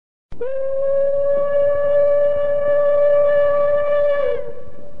In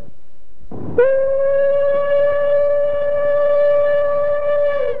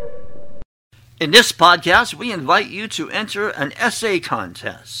this podcast, we invite you to enter an essay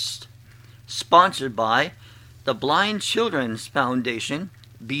contest sponsored by the Blind Children's Foundation,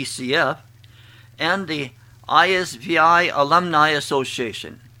 BCF, and the ISVI Alumni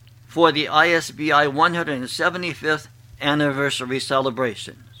Association for the ISVI 175th Anniversary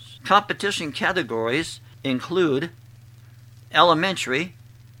Celebrations. Competition categories include elementary,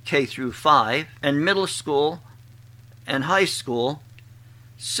 K through 5, and middle school and high school,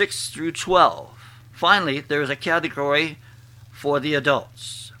 6 through 12. Finally, there is a category for the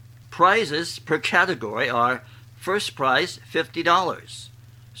adults. Prizes per category are first prize $50,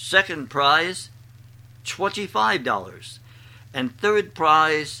 second prize $25, and third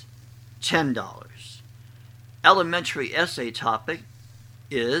prize $10. Elementary essay topic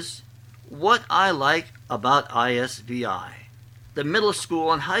is What I Like About ISVI. The middle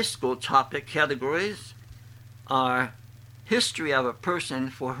school and high school topic categories are history of a person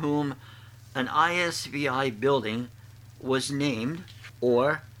for whom an ISVI building was named,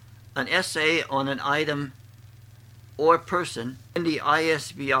 or an essay on an item or person in the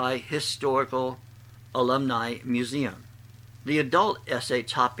ISVI Historical Alumni Museum. The adult essay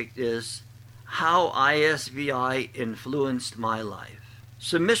topic is How ISVI Influenced My Life.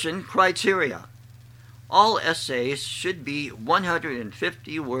 Submission criteria. All essays should be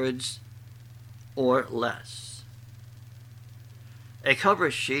 150 words or less. A cover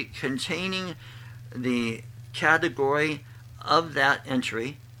sheet containing the category of that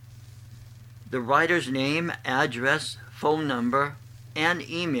entry, the writer's name, address, phone number, and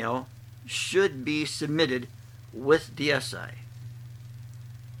email should be submitted with the essay.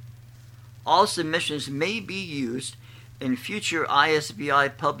 All submissions may be used in future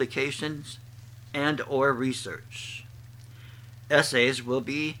ISVI publications and or research. Essays will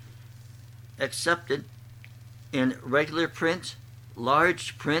be accepted in regular print,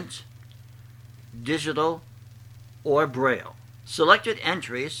 large print, digital, or braille. Selected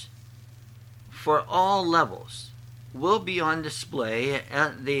entries for all levels will be on display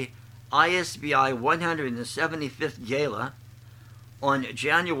at the ISVI 175th Gala on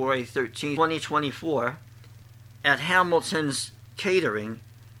January 13, 2024 at Hamilton's Catering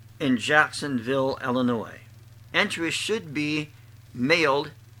in Jacksonville, Illinois. Entries should be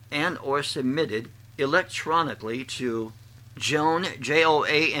mailed and or submitted electronically to Joan, Joan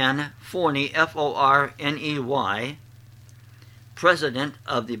Forney, Forney, President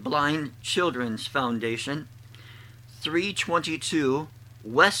of the Blind Children's Foundation, 322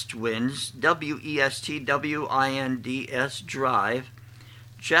 West Winds, Westwinds Drive,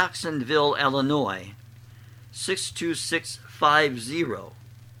 Jacksonville, Illinois, 62650.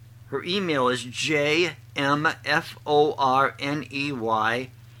 Her email is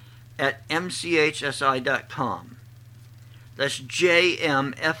jmforney@mchsi.com. That's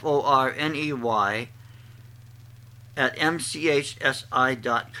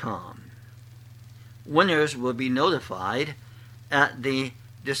jmforney@mchsi.com. Winners will be notified at the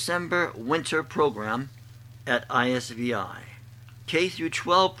December winter program at ISVI. K through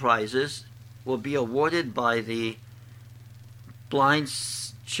 12 prizes will be awarded by the Blind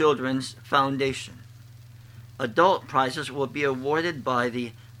Children's Foundation. Adult prizes will be awarded by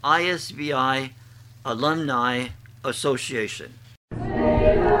the ISVI Alumni Association.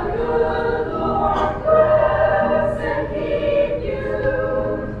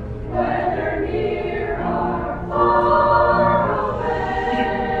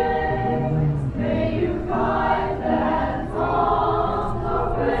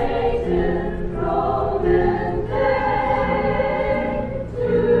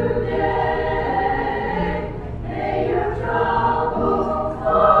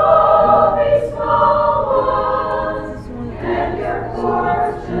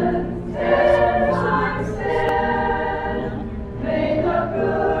 May the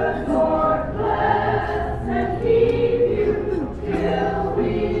good